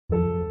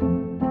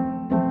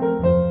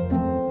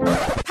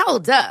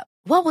Hold up.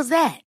 What was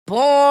that?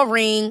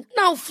 Boring.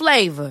 No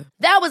flavor.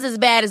 That was as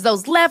bad as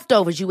those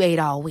leftovers you ate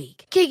all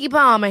week. Keke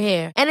Palmer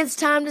here. And it's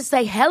time to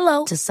say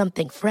hello to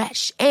something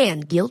fresh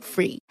and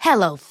guilt-free.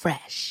 Hello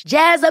Fresh.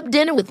 Jazz up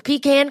dinner with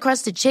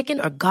pecan-crusted chicken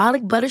or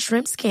garlic butter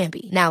shrimp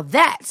scampi. Now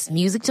that's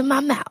music to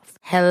my mouth.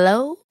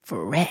 Hello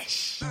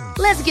Fresh.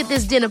 Let's get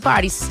this dinner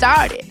party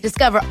started.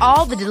 Discover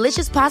all the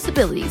delicious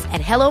possibilities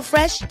at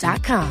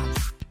HelloFresh.com.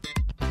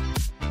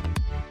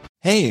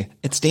 Hey,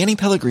 it's Danny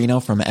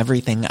Pellegrino from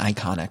Everything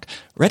Iconic.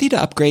 Ready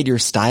to upgrade your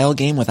style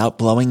game without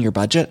blowing your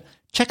budget?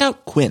 Check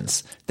out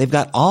Quince. They've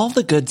got all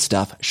the good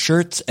stuff,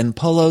 shirts and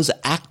polos,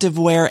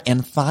 activewear,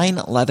 and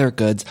fine leather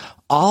goods,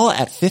 all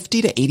at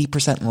 50 to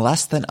 80%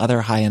 less than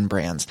other high-end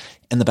brands.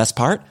 And the best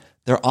part?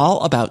 They're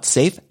all about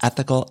safe,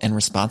 ethical, and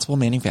responsible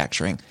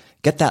manufacturing.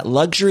 Get that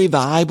luxury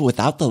vibe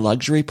without the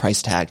luxury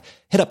price tag.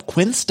 Hit up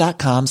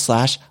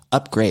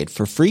quince.com/upgrade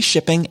for free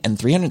shipping and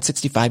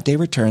 365-day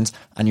returns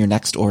on your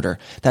next order.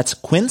 That's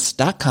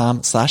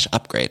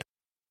quince.com/upgrade.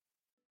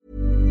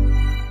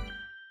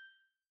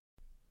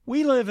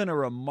 We live in a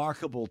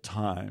remarkable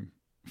time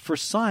for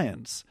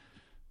science.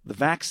 The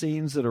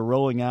vaccines that are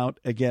rolling out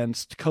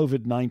against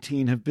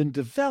COVID-19 have been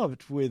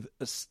developed with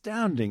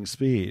astounding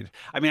speed.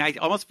 I mean, I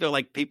almost feel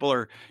like people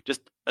are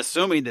just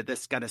assuming that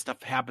this kind of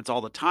stuff happens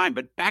all the time.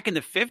 But back in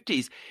the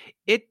 50s,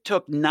 it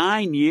took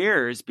 9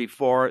 years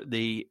before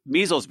the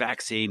measles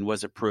vaccine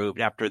was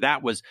approved after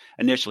that was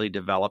initially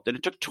developed. And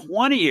it took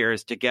 20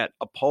 years to get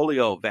a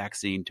polio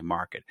vaccine to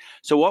market.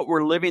 So what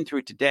we're living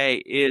through today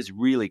is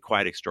really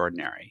quite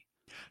extraordinary.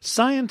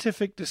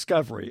 Scientific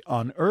discovery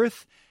on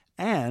Earth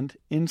and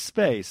in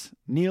space.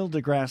 Neil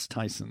deGrasse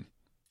Tyson.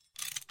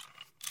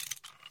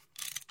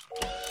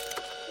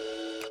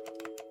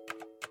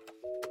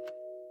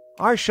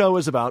 Our show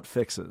is about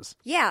fixes.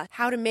 Yeah,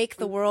 how to make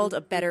the world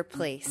a better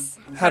place.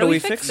 How do we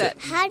fix it?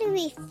 How do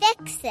we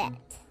fix it?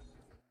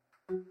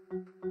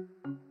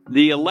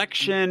 The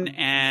election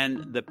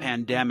and the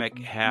pandemic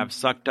have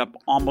sucked up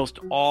almost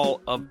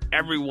all of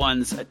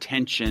everyone's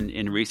attention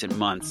in recent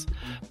months.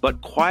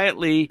 But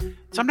quietly,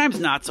 sometimes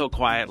not so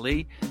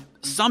quietly,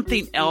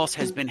 something else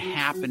has been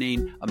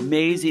happening,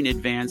 amazing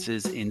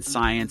advances in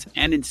science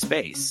and in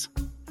space.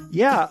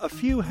 Yeah, a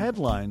few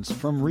headlines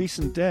from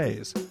recent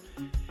days.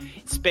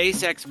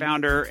 SpaceX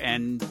founder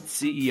and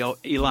CEO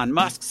Elon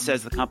Musk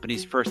says the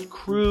company's first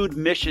crewed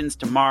missions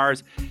to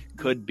Mars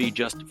could be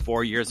just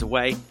 4 years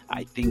away.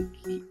 I think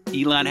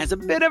Elon has a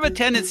bit of a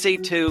tendency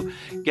to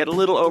get a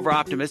little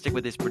over-optimistic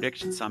with his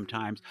predictions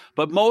sometimes,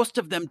 but most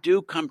of them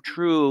do come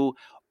true,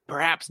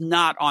 perhaps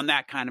not on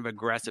that kind of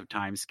aggressive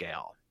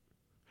timescale.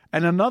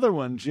 And another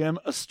one, Jim,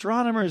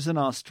 astronomers in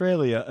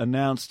Australia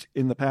announced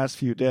in the past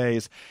few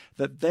days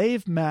that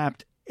they've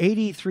mapped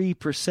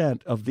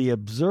 83% of the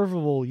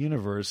observable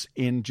universe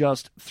in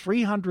just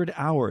 300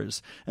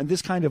 hours. And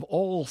this kind of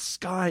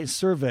all-sky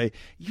survey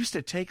used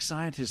to take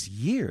scientists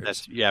years.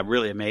 That's,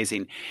 really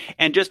amazing.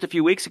 And just a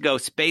few weeks ago,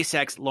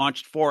 SpaceX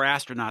launched 4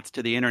 astronauts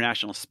to the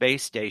International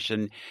Space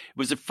Station. It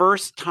was the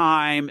first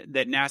time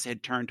that NASA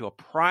had turned to a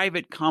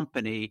private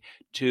company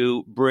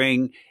to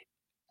bring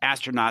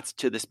astronauts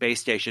to the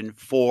space station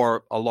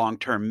for a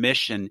long-term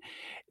mission.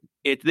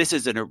 This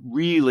is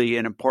really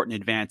an important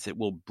advance. It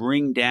will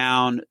bring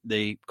down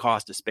the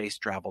cost of space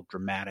travel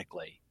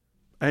dramatically.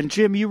 And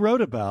Jim, you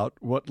wrote about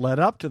what led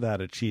up to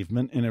that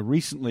achievement in a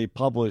recently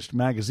published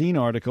magazine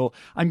article.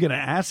 I'm going to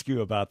ask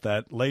you about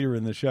that later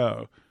in the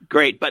show.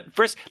 Great. But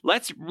first,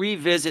 let's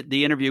revisit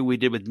the interview we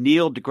did with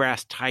Neil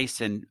deGrasse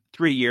Tyson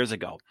 3 years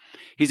ago.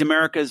 He's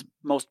America's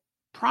most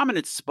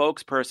prominent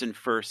spokesperson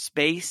for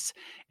space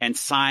and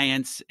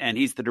science, and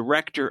he's the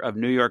director of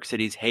New York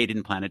City's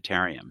Hayden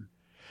Planetarium.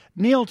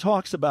 Neil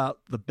talks about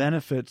the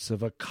benefits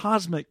of a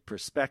cosmic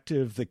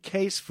perspective, the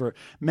case for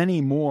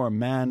many more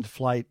manned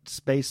flight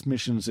space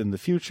missions in the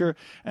future,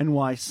 and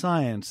why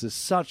science is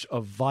such a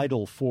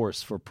vital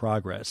force for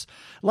progress.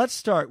 Let's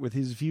start with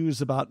his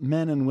views about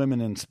men and women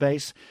in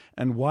space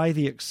and why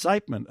the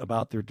excitement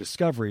about their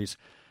discoveries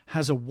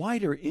has a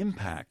wider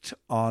impact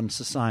on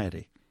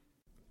society.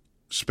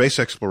 Space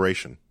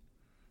exploration,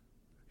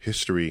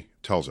 history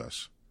tells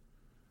us,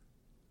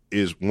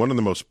 is one of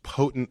the most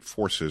potent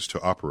forces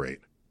to operate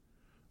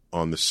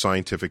on the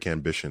scientific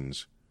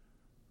ambitions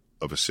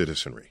of a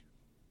citizenry.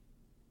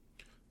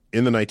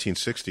 In the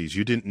 1960s,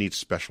 you didn't need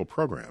special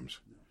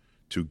programs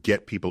to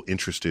get people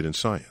interested in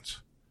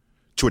science,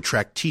 to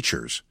attract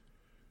teachers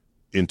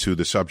into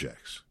the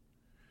subjects.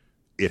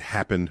 It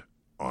happened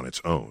on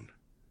its own.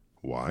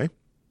 Why?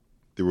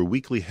 There were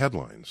weekly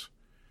headlines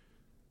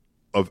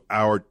of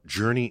our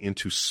journey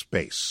into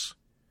space,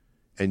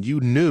 and you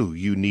knew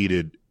you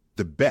needed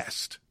the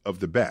best of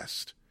the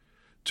best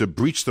to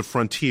breach the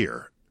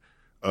frontier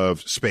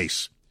of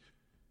space.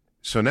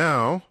 So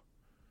now,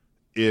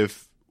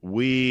 if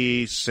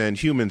we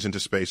send humans into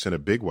space in a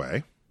big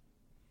way,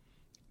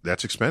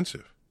 that's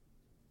expensive.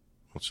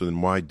 Well, so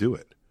then why do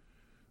it?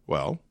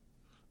 Well,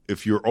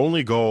 if your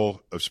only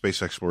goal of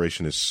space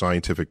exploration is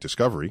scientific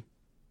discovery,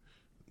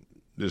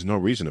 there's no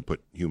reason to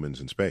put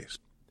humans in space,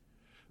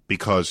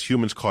 because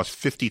humans cost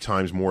 50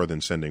 times more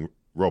than sending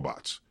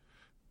robots.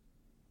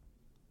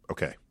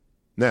 Okay.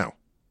 Now,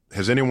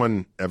 has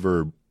anyone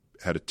ever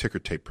had a ticker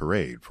tape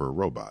parade for a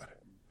robot?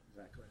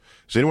 Exactly.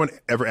 Has anyone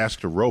ever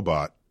asked a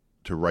robot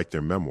to write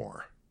their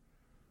memoir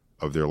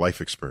of their life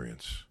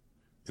experience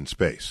in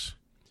space?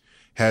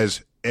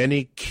 Has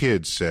any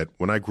kid said,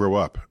 when I grow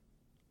up,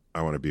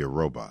 I want to be a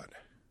robot?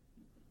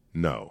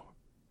 No.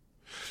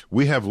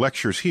 We have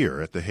lectures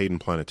here at the Hayden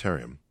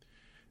Planetarium,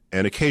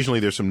 and occasionally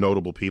there's some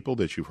notable people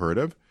that you've heard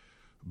of,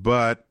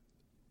 but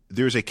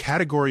there's a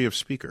category of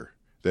speaker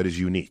that is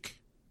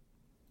unique,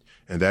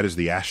 and that is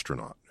the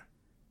astronaut.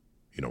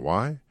 You know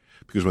why?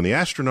 Because when the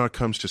astronaut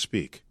comes to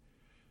speak,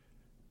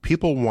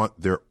 people want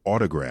their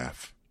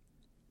autograph,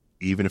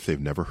 even if they've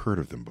never heard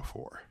of them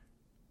before.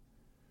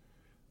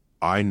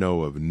 I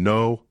know of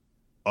no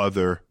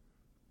other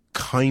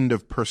kind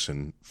of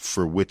person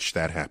for which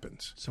that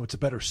happens. So it's a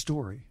better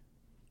story.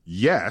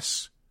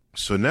 Yes.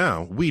 So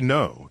now we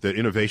know that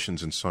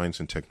innovations in science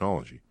and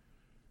technology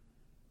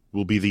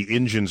will be the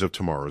engines of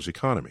tomorrow's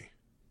economy.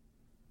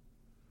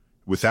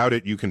 Without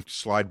it, you can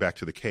slide back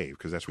to the cave,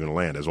 because that's where you're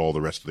going to land as all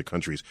the rest of the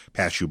countries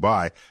pass you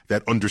by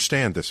that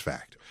understand this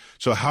fact.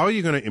 So how are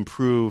you going to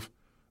improve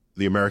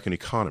the American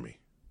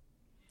economy?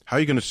 How are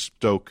you going to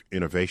stoke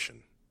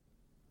innovation?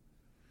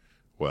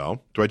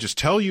 Well, do I just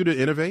tell you to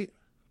innovate?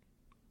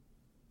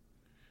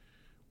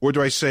 Or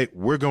do I say,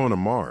 we're going to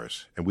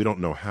Mars, and we don't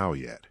know how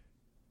yet?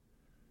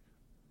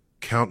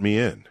 Count me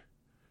in.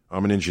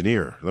 I'm an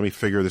engineer. Let me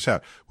figure this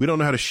out. We don't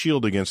know how to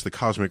shield against the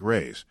cosmic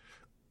rays.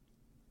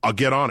 I'll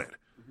get on it.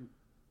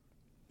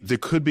 There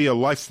could be a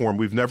life form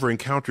we've never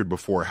encountered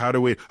before. How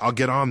do we? I'll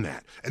get on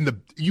that.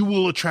 And you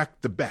will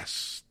attract the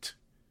best.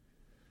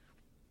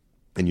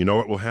 And you know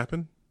what will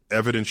happen?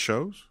 Evidence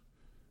shows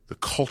the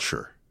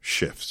culture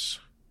shifts.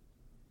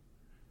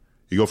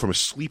 You go from a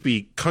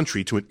sleepy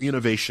country to an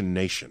innovation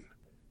nation.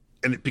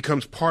 And it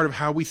becomes part of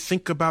how we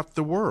think about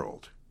the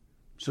world.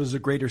 So there's a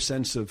greater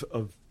sense of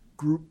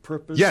group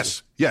purpose?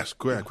 Yes.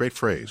 Great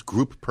phrase.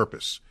 Group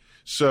purpose.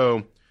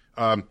 So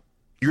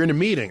you're in a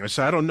meeting. I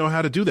say, I don't know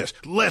how to do this.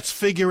 Let's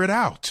figure it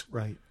out.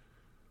 Right.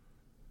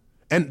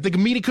 And the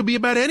meeting could be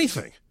about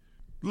anything.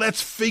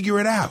 Let's figure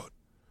it out.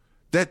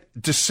 That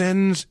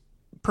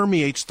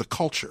permeates the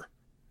culture.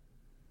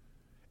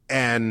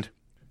 And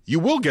you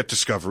will get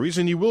discoveries,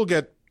 and you will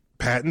get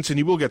patents, and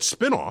you will get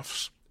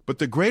spin-offs. But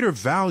the greater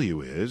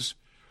value is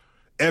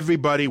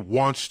everybody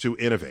wants to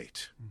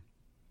innovate.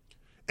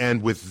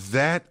 And with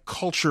that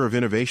culture of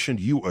innovation,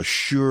 you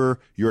assure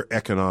your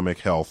economic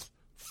health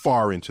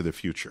far into the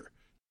future.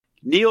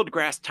 Neil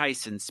deGrasse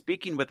Tyson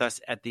speaking with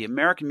us at the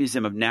American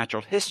Museum of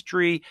Natural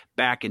History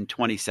back in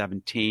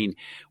 2017.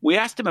 We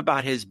asked him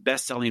about his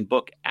best-selling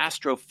book,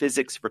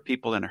 Astrophysics for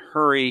People in a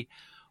Hurry.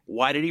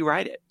 Why did he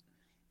write it?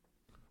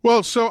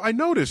 Well, so I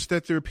noticed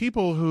that there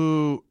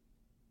are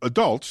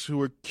adults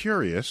who are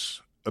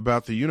curious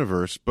about the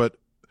universe, but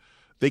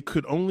they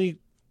could only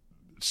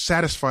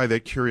satisfy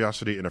that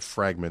curiosity in a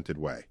fragmented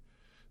way.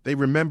 They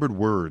remembered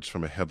words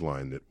from a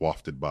headline that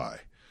wafted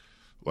by,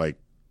 like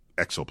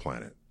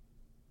exoplanet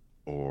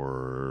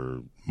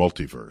or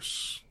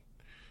multiverse.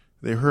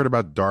 They heard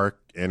about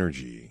dark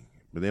energy,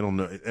 but they don't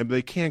know, and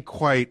they can't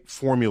quite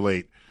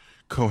formulate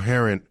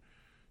coherent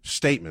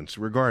statements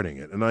regarding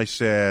it. And I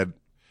said,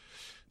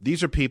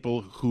 these are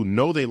people who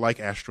know they like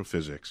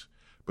astrophysics,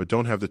 but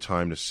don't have the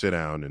time to sit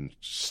down and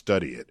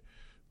study it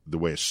the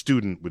way a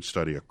student would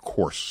study a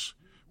course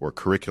or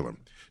curriculum.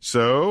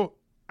 So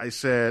I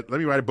said, let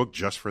me write a book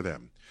just for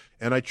them.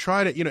 And I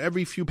tried it,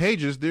 every few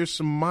pages, there's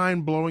some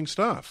mind-blowing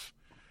stuff.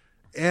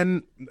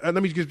 And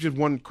let me give just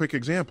one quick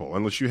example,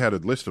 unless you had a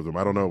list of them.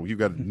 I don't know. You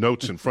got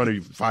notes in front of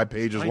you 5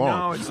 pages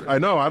long. I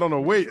know. I don't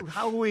know. Wait.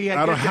 How are we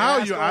going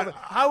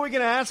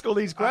to ask all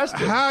these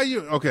questions?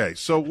 Okay.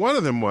 So one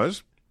of them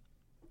was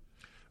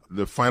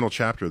the final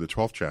chapter, the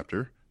 12th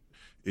chapter,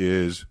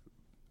 is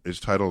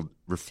titled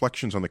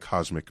Reflections on the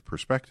Cosmic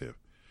Perspective,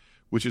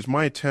 which is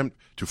my attempt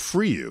to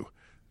free you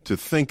to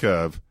think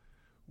of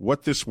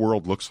what this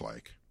world looks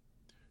like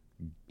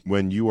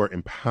when you are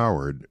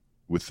empowered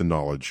with the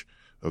knowledge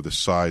of the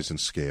size and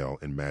scale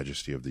and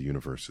majesty of the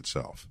universe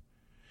itself.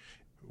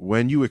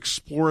 When you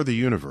explore the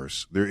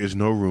universe, there is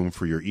no room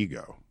for your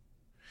ego.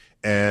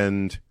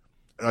 And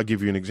I'll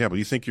give you an example.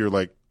 You think you're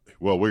like,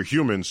 well, we're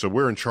humans, so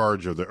we're in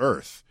charge of the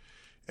earth.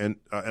 And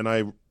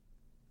I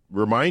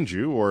remind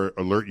you or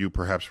alert you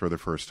perhaps for the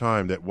first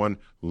time that 1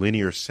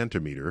 linear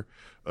centimeter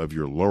of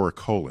your lower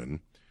colon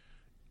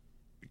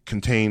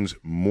contains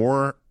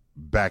more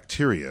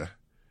bacteria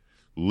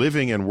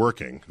living and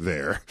working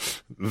there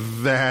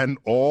than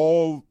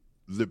all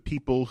the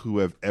people who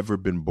have ever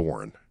been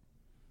born.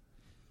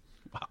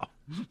 Wow.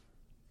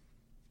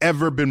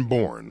 Ever been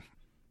born.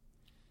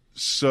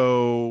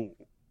 So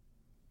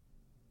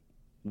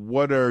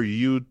what are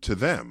you to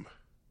them?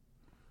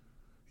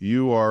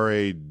 You are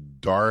a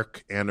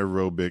dark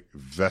anaerobic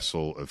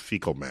vessel of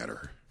fecal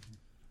matter.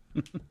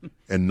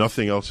 And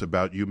nothing else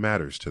about you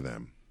matters to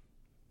them.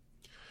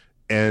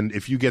 And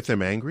if you get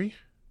them angry,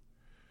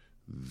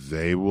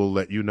 they will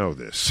let you know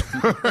this.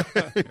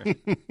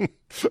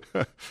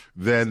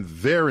 Then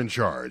they're in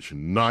charge,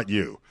 not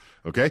you.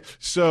 Okay?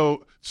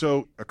 So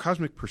a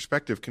cosmic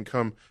perspective can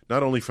come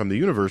not only from the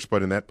universe,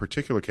 but in that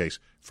particular case,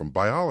 from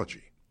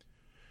biology.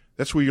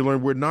 That's where you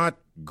learn we're not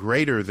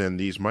greater than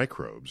these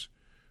microbes.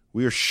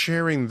 We are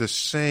sharing the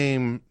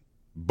same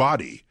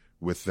body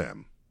with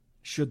them.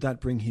 Should that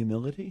bring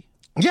humility?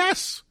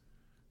 Yes.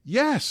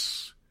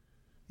 Yes.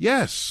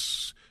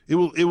 Yes. It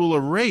will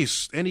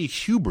erase any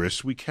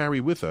hubris we carry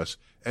with us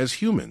as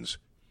humans.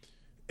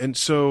 And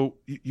so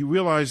you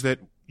realize that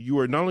you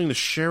are not only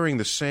sharing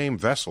the same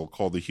vessel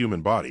called the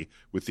human body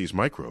with these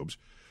microbes,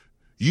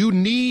 you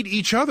need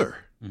each other.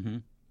 Mm-hmm.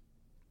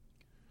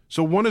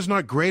 So one is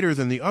not greater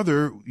than the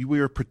other. We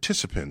are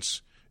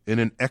participants in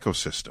an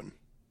ecosystem.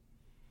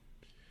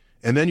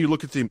 And then you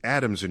look at the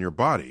atoms in your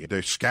body.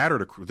 They're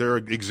scattered,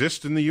 they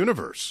exist in the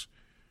universe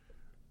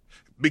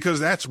because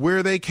that's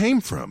where they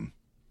came from,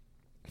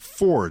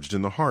 forged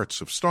in the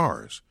hearts of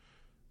stars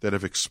that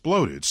have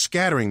exploded,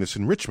 scattering this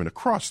enrichment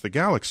across the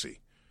galaxy,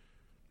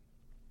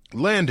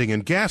 landing in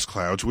gas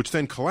clouds, which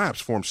then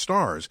collapse, form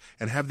stars,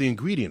 and have the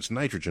ingredients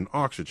nitrogen,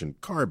 oxygen,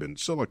 carbon,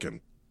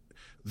 silicon.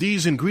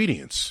 These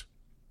ingredients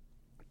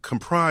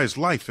comprise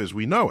life as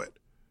we know it.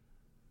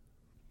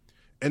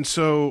 And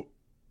so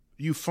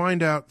you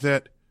find out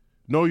that,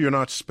 no, you're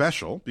not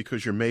special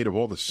because you're made of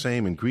all the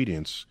same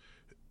ingredients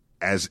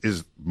as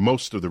is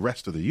most of the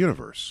rest of the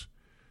universe.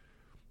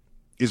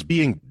 Is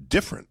being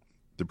different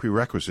the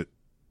prerequisite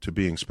to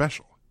being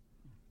special?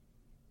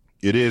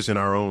 It is in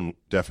our own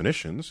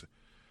definitions.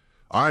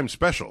 I'm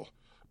special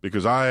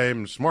because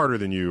I'm smarter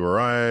than you, or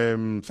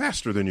I'm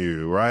faster than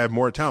you, or I have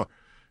more talent.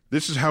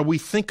 This is how we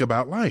think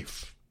about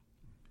life.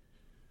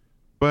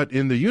 But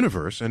in the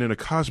universe and in a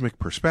cosmic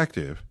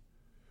perspective,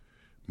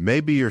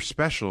 maybe you're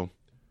special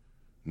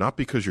not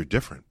because you're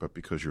different, but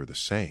because you're the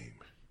same.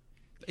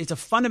 It's a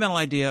fundamental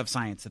idea of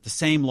science that the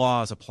same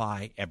laws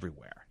apply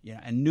everywhere. Yeah,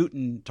 and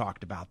Newton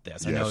talked about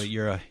this. I know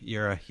you're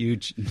a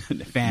huge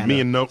fan. Me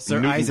and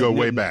Newton go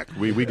way back.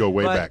 We go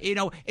way back. You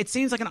know, it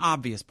seems like an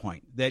obvious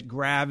point that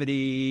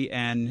gravity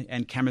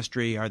and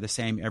chemistry are the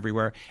same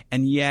everywhere,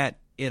 and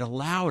yet it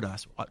allowed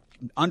us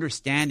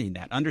understanding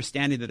that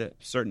a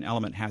certain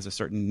element has a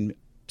certain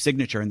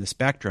signature in the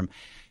spectrum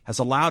has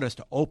allowed us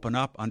to open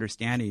up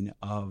understanding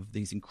of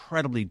these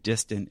incredibly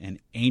distant and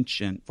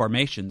ancient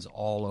formations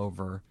all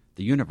over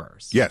the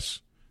universe.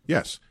 Yes.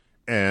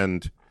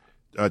 And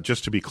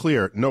just to be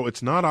clear, no,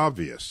 it's not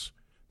obvious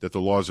that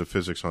the laws of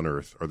physics on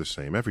Earth are the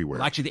same everywhere.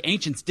 Well, actually, the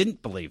ancients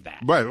didn't believe that.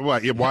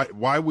 Right.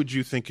 Why would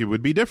you think it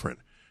would be different?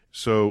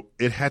 So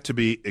it had to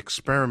be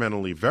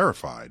experimentally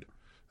verified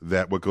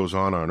that what goes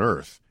on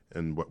Earth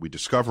and what we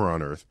discover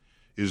on Earth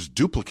is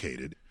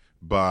duplicated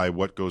by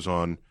what goes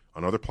on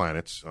other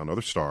planets, on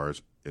other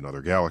stars, in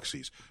other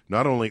galaxies,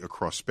 not only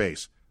across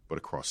space, but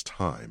across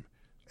time.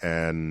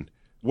 And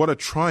what a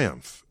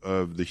triumph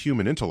of the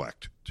human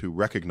intellect to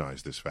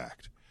recognize this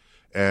fact.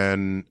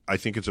 And I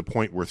think it's a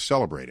point worth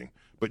celebrating.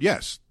 But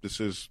yes, this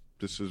is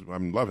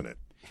I'm loving it.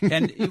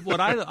 And what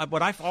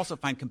I also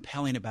find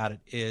compelling about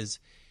it is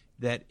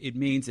that it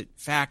means that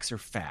facts are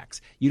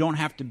facts. You don't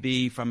have to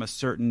be from a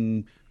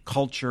certain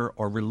culture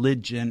or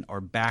religion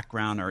or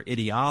background or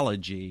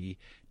ideology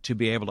to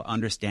be able to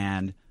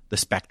understand the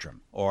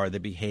spectrum or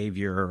the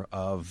behavior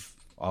of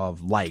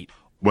light.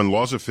 When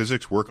laws of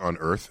physics work on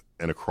Earth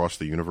and across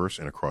the universe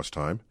and across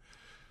time,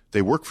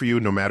 they work for you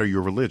no matter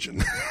your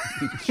religion,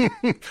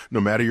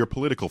 no matter your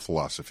political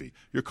philosophy,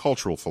 your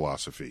cultural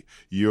philosophy,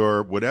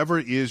 your whatever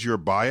is your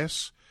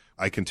bias.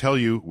 I can tell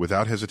you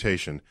without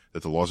hesitation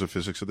that the laws of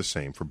physics are the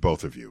same for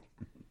both of you.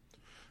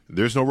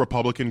 There's no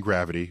Republican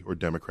gravity or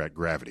Democrat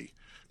gravity.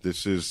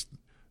 This is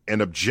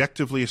an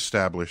objectively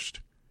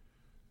established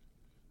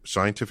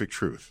scientific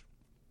truth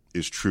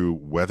is true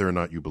whether or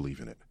not you believe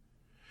in it.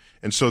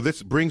 And so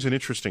this brings an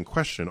interesting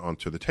question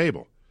onto the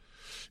table.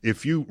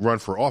 If you run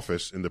for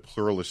office in the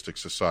pluralistic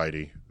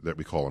society that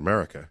we call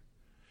America,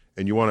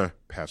 and you want to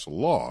pass a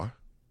law,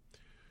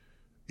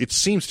 it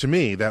seems to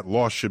me that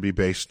law should be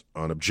based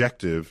on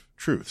objective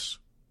truths,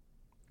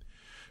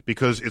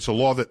 because it's a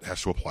law that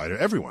has to apply to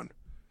everyone.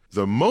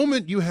 The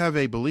moment you have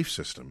a belief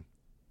system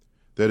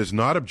that is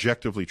not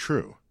objectively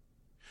true,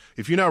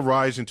 if you now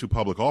rise into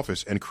public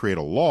office and create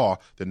a law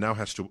that now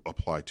has to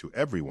apply to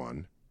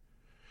everyone,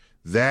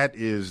 that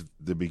is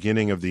the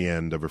beginning of the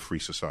end of a free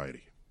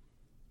society.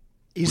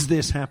 Is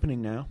this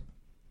happening now?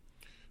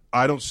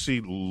 I don't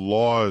see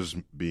laws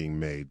being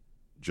made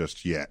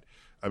just yet.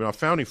 I mean, our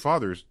founding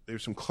fathers,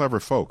 there's some clever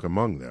folk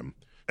among them,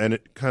 and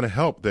it kind of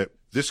helped that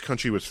this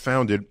country was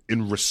founded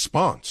in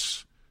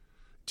response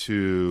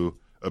to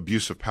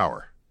abuse of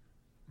power.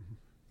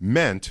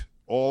 Meant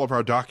all of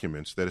our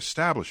documents that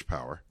establish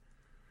power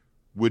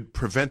would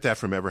prevent that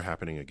from ever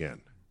happening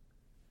again.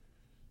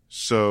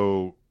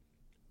 So,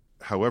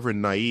 however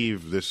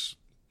naive this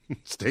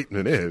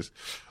statement is,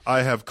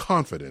 I have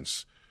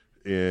confidence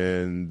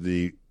in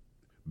the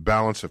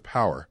balance of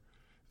power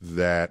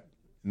that,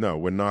 no,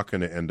 we're not going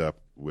to end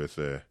up with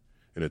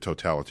in a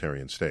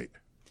totalitarian state.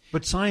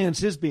 But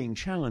science is being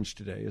challenged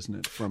today, isn't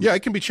it? Yeah,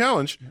 it can be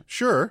challenged,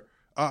 sure.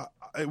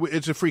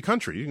 It's a free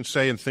country. You can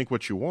say and think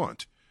what you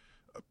want.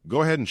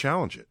 Go ahead and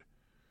challenge it.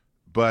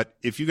 But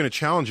if you're going to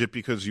challenge it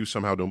because you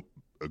somehow don't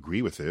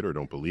agree with it or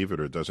don't believe it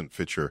or it doesn't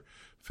fit your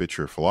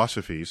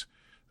philosophies,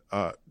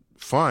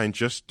 fine.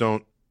 Just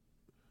don't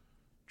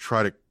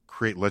try to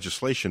create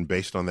legislation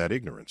based on that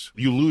ignorance.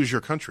 You lose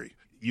your country.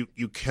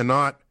 You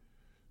cannot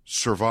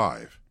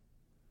survive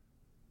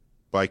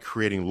by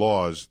creating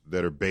laws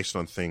that are based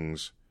on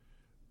things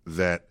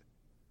that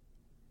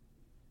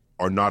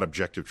are not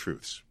objective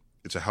truths.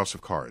 It's a house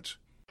of cards.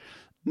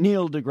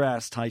 Neil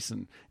deGrasse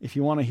Tyson. If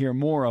you want to hear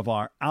more of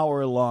our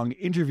hour-long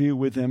interview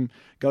with him,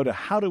 go to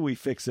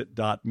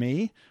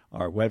howdowefixit.me,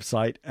 our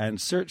website,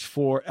 and search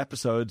for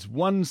episodes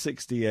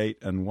 168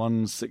 and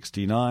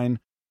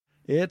 169.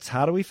 It's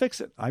How Do We Fix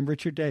It? I'm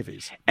Richard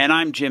Davies. And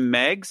I'm Jim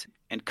Meigs.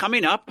 And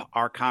coming up,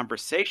 our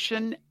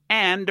conversation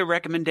and a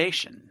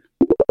recommendation.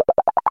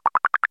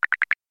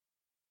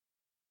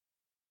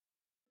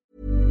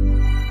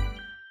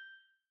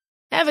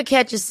 Ever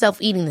catch yourself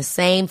eating the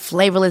same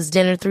flavorless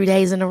dinner 3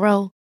 days in a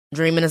row?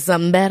 Dreaming of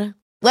something better?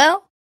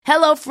 Well,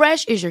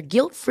 HelloFresh is your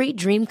guilt-free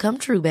dream come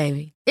true,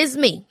 baby. It's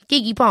me,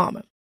 Keke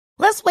Palmer.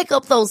 Let's wake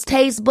up those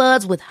taste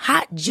buds with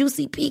hot,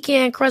 juicy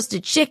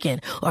pecan-crusted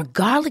chicken or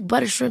garlic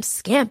butter shrimp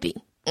scampi.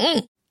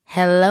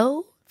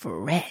 Hello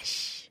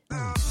Fresh.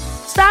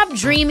 Stop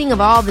dreaming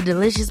of all the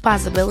delicious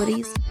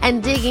possibilities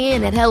and dig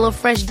in at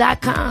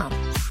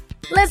HelloFresh.com.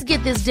 Let's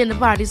get this dinner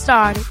party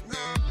started.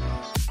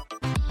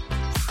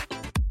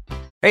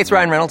 Hey, it's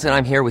Ryan Reynolds, and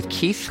I'm here with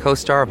Keith,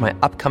 co-star of my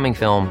upcoming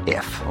film,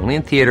 If, only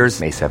in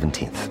theaters May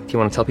 17th. Do you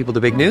want to tell people the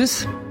big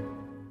news?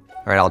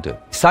 All right, I'll do it.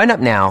 Sign up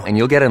now and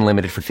you'll get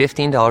unlimited for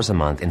 $15 a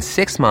month and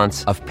 6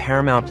 months of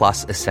Paramount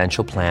Plus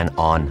Essential Plan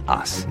on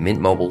us.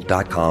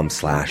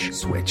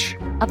 MintMobile.com/switch.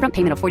 Upfront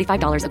payment of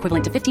 $45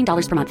 equivalent to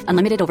 $15 per month.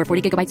 Unlimited over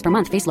 40 gigabytes per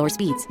month. Face lower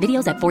speeds.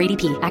 Videos at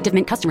 480p. Active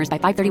Mint customers by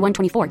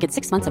 531.24 get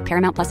 6 months of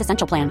Paramount Plus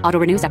Essential Plan. Auto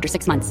renews after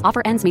 6 months.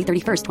 Offer ends May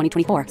 31st,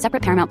 2024.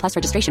 Separate Paramount Plus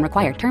registration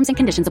required. Terms and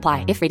conditions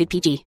apply if rated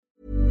PG.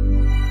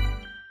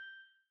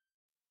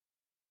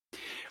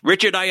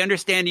 Richard, I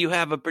understand you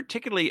have a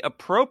particularly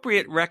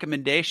appropriate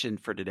recommendation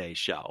for today's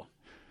show.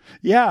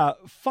 Yeah,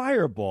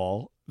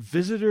 Fireball,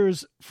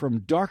 Visitors from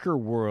Darker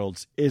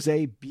Worlds, is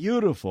a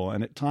beautiful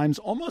and at times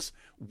almost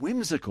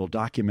whimsical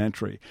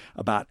documentary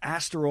about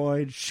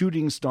asteroids,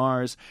 shooting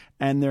stars,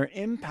 and their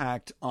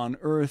impact on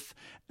Earth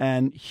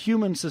and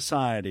human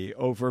society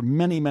over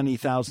many, many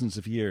thousands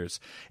of years.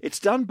 It's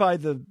done by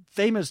the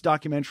famous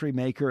documentary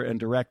maker and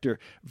director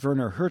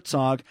Werner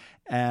Herzog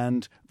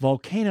and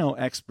volcano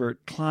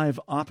expert Clive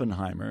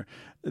Oppenheimer.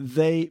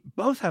 They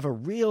both have a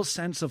real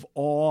sense of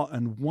awe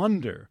and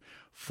wonder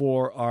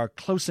for our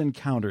close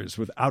encounters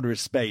with outer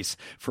space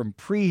from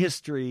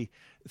prehistory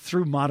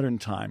through modern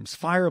times.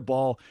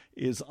 Fireball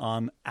is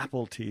on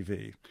Apple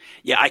TV.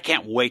 Yeah, I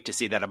can't wait to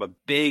see that. I'm a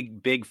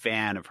big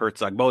fan of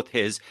Herzog, both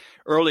his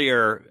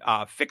earlier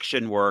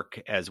fiction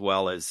work as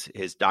well as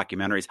his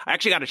documentaries. I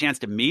actually got a chance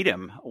to meet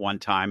him one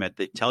time at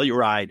the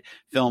Telluride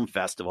Film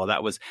Festival.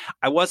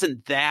 I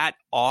wasn't that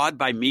awed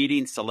by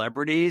meeting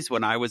celebrities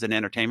when I was an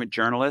entertainment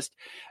journalist,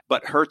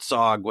 but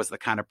Herzog was the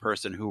kind of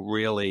person who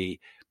really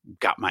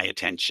got my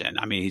attention.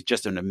 I mean, he's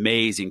just an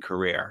amazing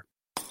career.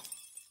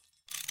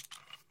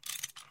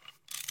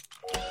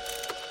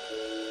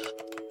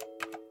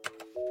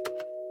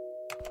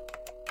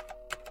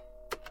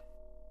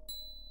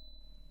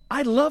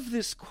 I love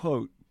this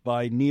quote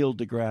by Neil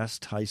deGrasse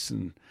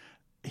Tyson.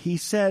 He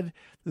said,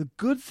 "The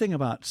good thing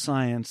about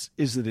science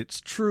is that it's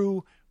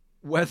true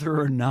whether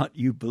or not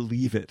you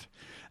believe it."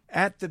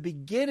 At the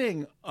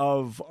beginning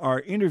of our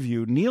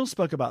interview, Neil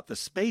spoke about the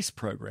space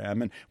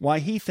program and why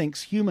he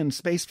thinks human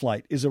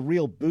spaceflight is a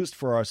real boost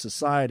for our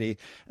society,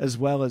 as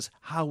well as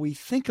how we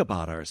think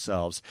about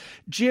ourselves.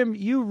 Jim,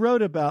 you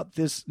wrote about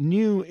this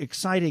new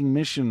exciting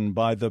mission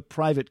by the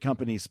private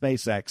company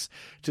SpaceX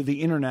to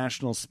the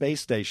International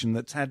Space Station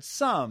that's had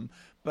some,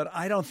 but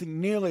I don't think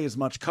nearly as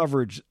much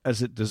coverage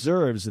as it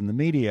deserves in the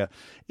media.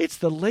 It's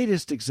the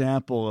latest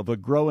example of a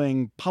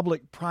growing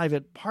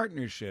public-private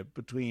partnership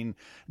between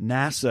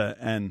NASA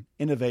and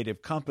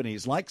innovative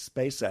companies like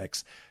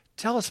SpaceX.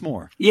 Tell us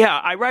more. Yeah,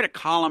 I write a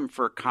column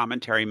for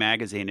Commentary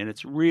Magazine, and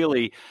it's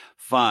really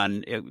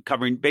fun,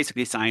 covering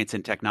basically science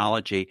and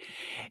technology.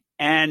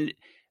 And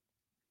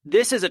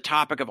this is a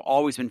topic I've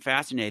always been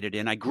fascinated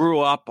in. I grew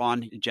up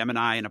on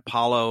Gemini and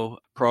Apollo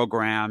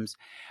programs,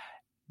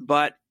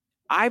 but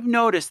I've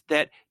noticed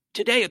that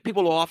today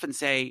people will often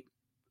say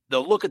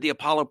they'll look at the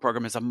Apollo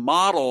program as a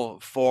model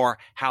for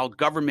how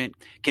government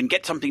can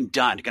get something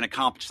done, can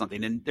accomplish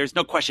something. And there's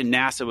no question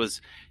NASA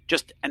was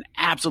just an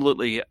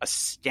absolutely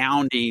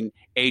astounding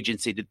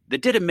agency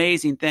that did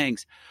amazing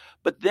things.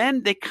 But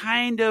then they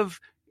kind of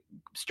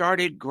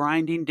started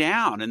grinding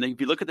down. And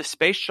if you look at the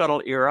space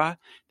shuttle era,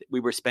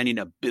 we were spending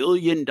 $1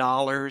 billion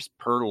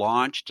per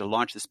launch to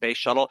launch the space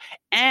shuttle,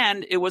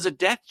 and it was a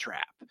death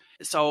trap.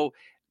 So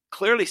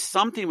clearly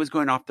something was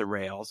going off the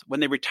rails. When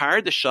they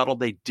retired the shuttle,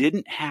 they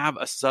didn't have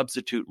a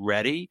substitute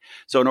ready.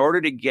 So in order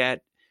to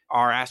get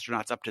our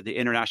astronauts up to the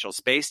International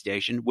Space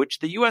Station, which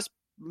the U.S.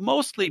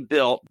 mostly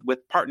built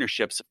with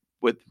partnerships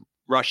with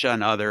Russia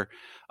and other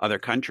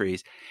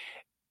countries,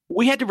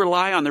 We had to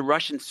rely on the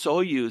Russian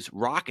Soyuz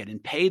rocket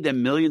and pay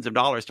them millions of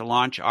dollars to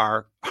launch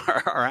our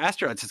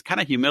astronauts. It's kind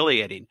of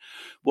humiliating.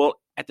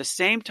 Well, at the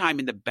same time,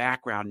 in the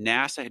background,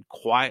 NASA had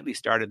quietly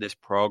started this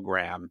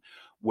program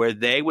where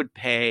they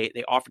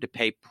offered to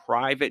pay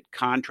private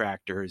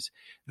contractors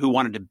who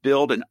wanted to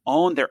build and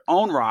own their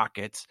own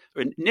rockets,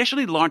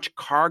 initially launch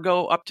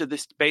cargo up to the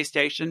space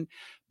station,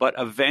 but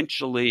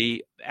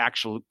eventually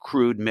actual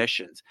crewed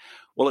missions.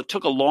 Well, it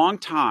took a long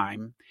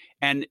time.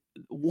 And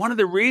one of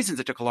the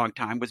reasons it took a long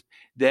time was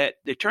that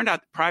it turned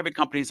out that private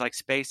companies like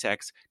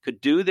SpaceX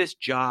could do this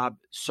job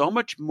so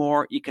much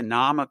more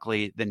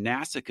economically than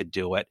NASA could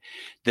do it,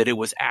 that it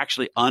was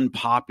actually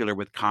unpopular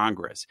with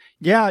Congress.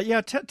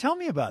 Yeah. Tell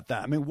me about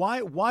that. I mean,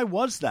 why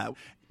was that?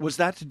 Was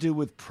that to do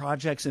with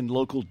projects in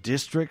local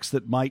districts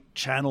that might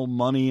channel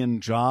money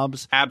and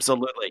jobs?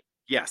 Absolutely.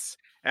 Yes.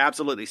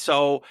 Absolutely.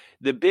 So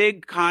the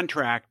big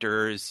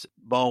contractors,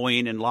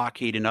 Boeing and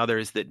Lockheed and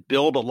others that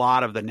build a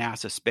lot of the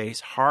NASA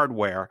space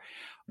hardware,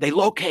 they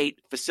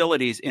locate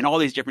facilities in all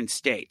these different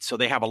states. So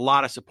they have a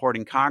lot of support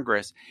in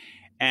Congress.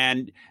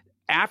 And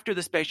after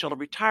the space shuttle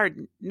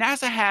retired,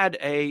 NASA had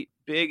a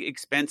big,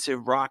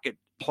 expensive rocket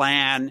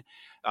plan,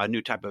 a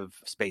new type of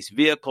space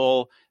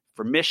vehicle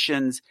for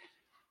missions.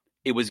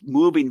 It was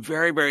moving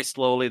very, very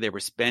slowly. They were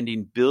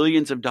spending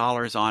billions of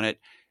dollars on it.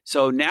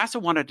 So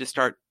NASA wanted to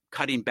start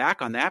cutting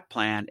back on that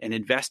plan and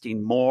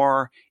investing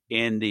more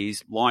in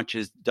these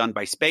launches done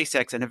by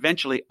SpaceX and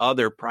eventually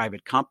other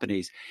private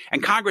companies.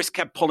 And Congress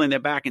kept pulling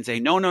them back and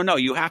saying, no,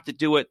 you have to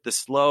do it the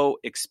slow,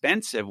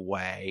 expensive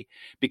way,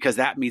 because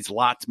that means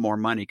lots more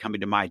money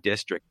coming to my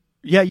district.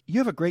 Yeah, you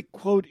have a great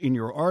quote in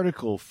your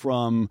article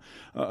from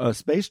a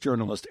space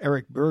journalist,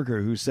 Eric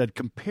Berger, who said,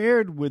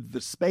 compared with the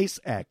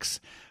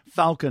SpaceX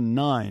Falcon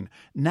 9,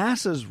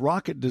 NASA's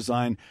rocket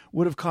design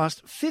would have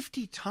cost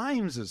 50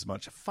 times as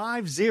much,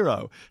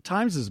 50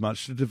 times as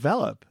much to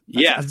develop.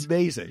 That's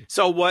amazing.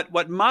 So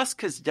what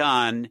Musk has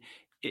done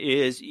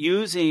is,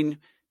 using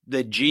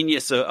the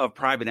genius of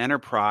private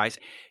enterprise,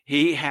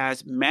 he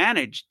has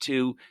managed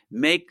to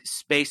make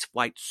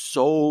spaceflight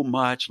so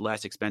much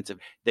less expensive.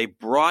 They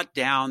brought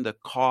down the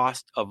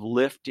cost of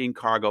lifting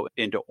cargo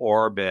into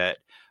orbit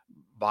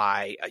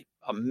by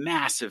a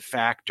massive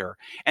factor,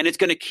 and it's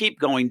going to keep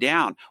going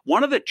down.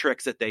 One of the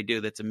tricks that they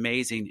do that's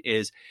amazing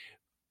is,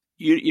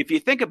 if you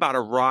think about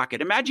a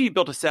rocket, imagine you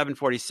built a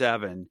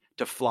 747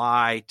 to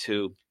fly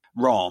to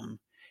Rome.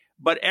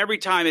 But every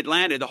time it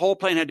landed, the whole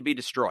plane had to be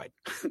destroyed.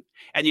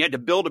 And you had to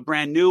build a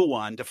brand new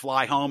one to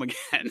fly home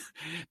again.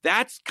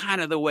 That's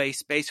kind of the way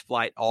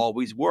spaceflight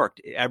always worked.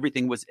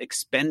 Everything was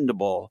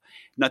expendable.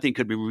 Nothing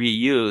could be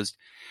reused.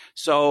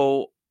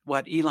 So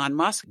what Elon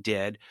Musk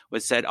did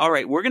was said, all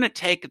right, we're going to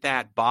take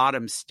that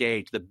bottom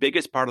stage, the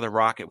biggest part of the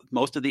rocket, with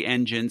most of the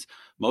engines,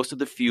 most of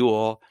the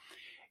fuel.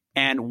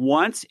 And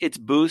once it's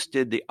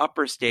boosted the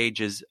upper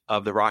stages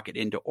of the rocket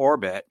into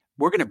orbit,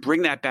 we're going to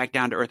bring that back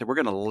down to Earth and we're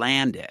going to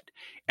land it.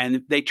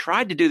 And they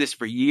tried to do this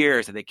for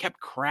years and they kept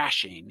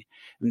crashing.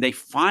 And they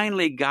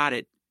finally got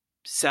it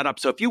set up.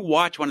 So if you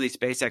watch one of these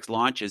SpaceX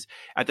launches,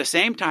 at the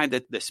same time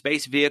that the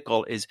space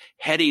vehicle is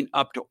heading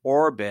up to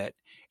orbit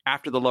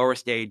after the lower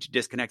stage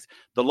disconnects,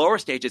 the lower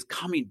stage is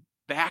coming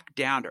back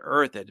down to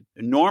Earth at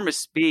enormous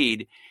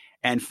speed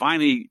and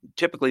finally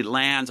typically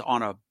lands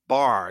on a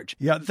barge.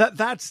 Yeah,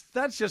 that's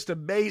just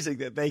amazing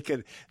that they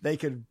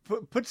could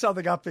put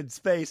something up in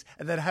space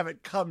and then have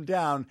it come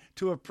down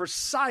to a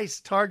precise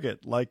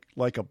target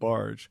like a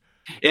barge.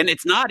 And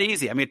it's not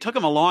easy. I mean, it took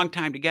them a long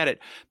time to get it.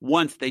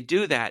 Once they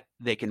do that,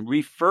 they can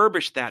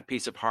refurbish that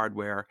piece of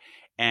hardware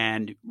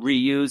and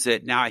reuse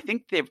it. Now, I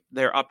think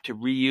they're up to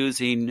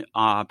reusing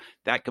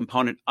that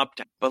component up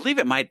to, I believe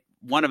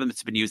one of them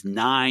has been used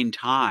 9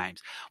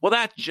 times. Well,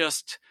 that's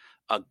just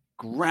a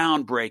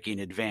groundbreaking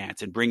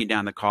advance in bringing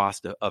down the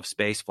cost of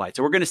space flight.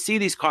 So we're going to see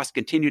these costs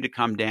continue to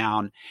come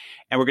down,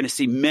 and we're going to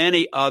see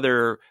many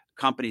other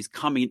companies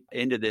coming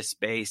into this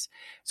space.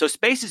 So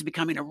space is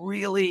becoming a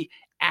really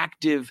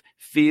active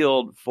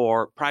field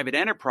for private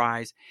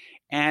enterprise.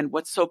 And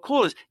what's so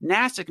cool is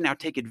NASA can now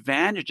take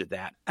advantage of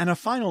that. And a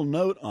final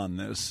note on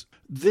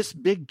this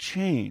big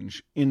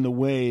change in the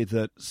way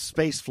that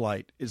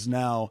spaceflight is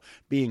now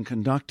being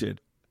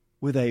conducted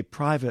with a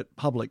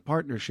private-public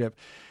partnership.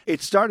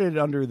 It started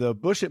under the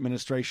Bush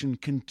administration,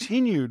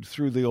 continued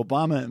through the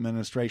Obama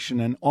administration,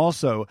 and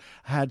also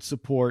had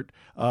support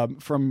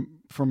from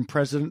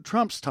President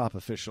Trump's top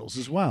officials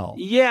as well.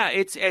 Yeah,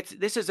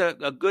 this is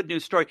a good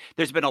news story.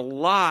 There's been a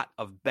lot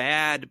of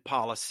bad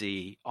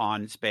policy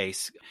on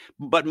space,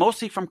 but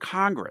mostly from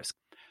Congress.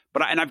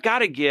 And I've got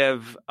to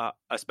give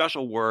a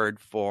special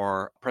word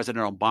for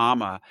President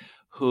Obama,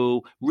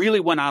 who really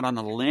went out on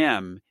a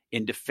limb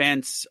in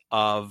defense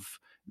of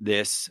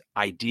this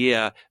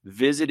idea,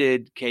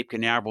 visited Cape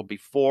Canaveral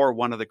before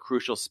one of the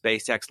crucial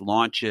SpaceX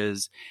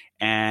launches.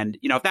 And,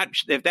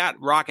 if that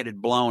rocket had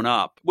blown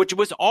up, which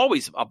was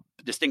always a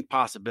distinct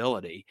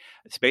possibility.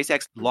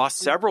 SpaceX lost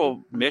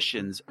several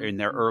missions in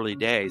their early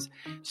days.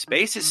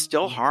 Space is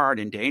still hard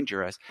and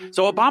dangerous.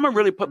 So Obama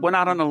really went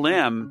out on a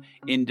limb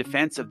in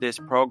defense of this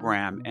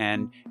program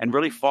and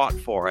really fought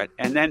for it.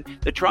 And then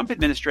the Trump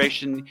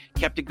administration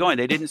kept it going.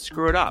 They didn't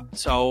screw it up.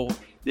 So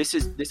this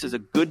is a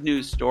good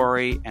news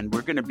story, and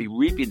we're going to be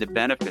reaping the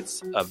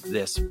benefits of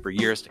this for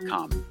years to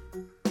come.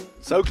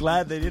 So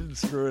glad they didn't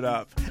screw it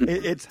up.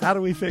 It's How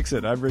Do We Fix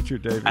It? I'm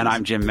Richard Davies. And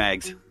I'm Jim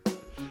Meigs.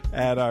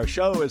 And our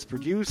show is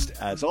produced,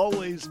 as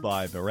always,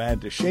 by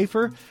Miranda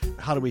Schaefer.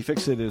 How Do We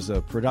Fix It is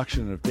a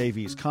production of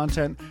Davies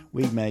Content.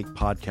 We make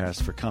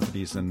podcasts for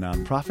companies and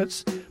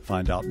nonprofits.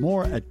 Find out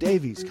more at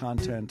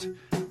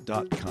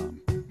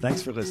daviescontent.com.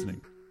 Thanks for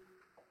listening.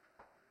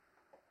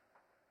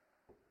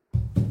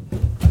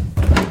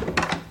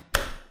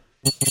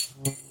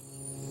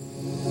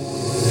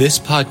 This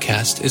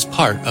podcast is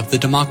part of the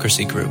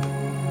Democracy Group.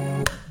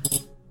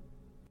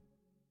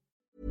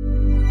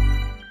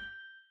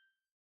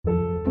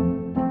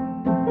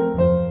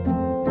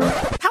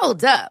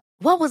 Hold up.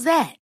 What was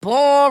that?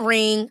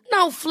 Boring.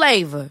 No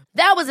flavor.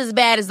 That was as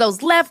bad as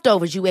those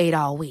leftovers you ate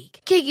all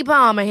week. Keke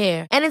Palmer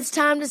here, and it's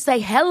time to say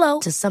hello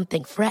to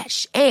something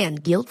fresh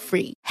and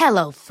guilt-free.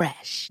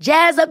 HelloFresh.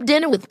 Jazz up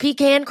dinner with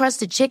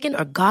pecan-crusted chicken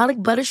or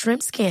garlic butter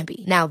shrimp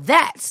scampi. Now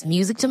that's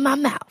music to my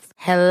mouth.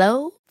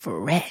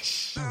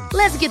 HelloFresh.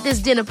 Let's get this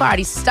dinner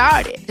party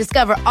started.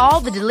 Discover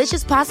all the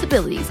delicious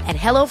possibilities at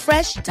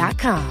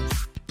HelloFresh.com.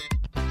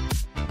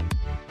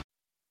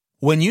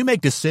 When you make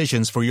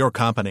decisions for your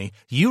company,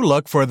 you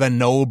look for the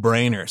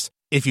no-brainers.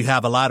 If you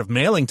have a lot of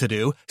mailing to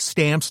do,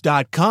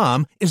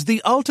 Stamps.com is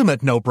the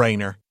ultimate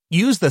no-brainer.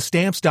 Use the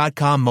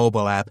Stamps.com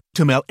mobile app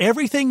to mail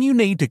everything you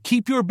need to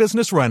keep your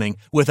business running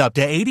with up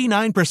to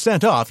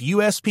 89% off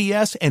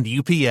USPS and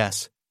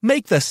UPS.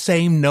 Make the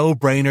same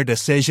no-brainer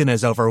decision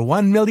as over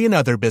 1 million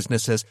other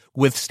businesses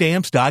with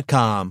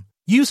Stamps.com.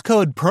 Use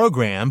code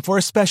PROGRAM for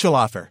a special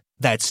offer.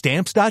 That's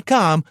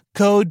Stamps.com,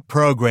 code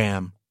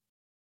PROGRAM.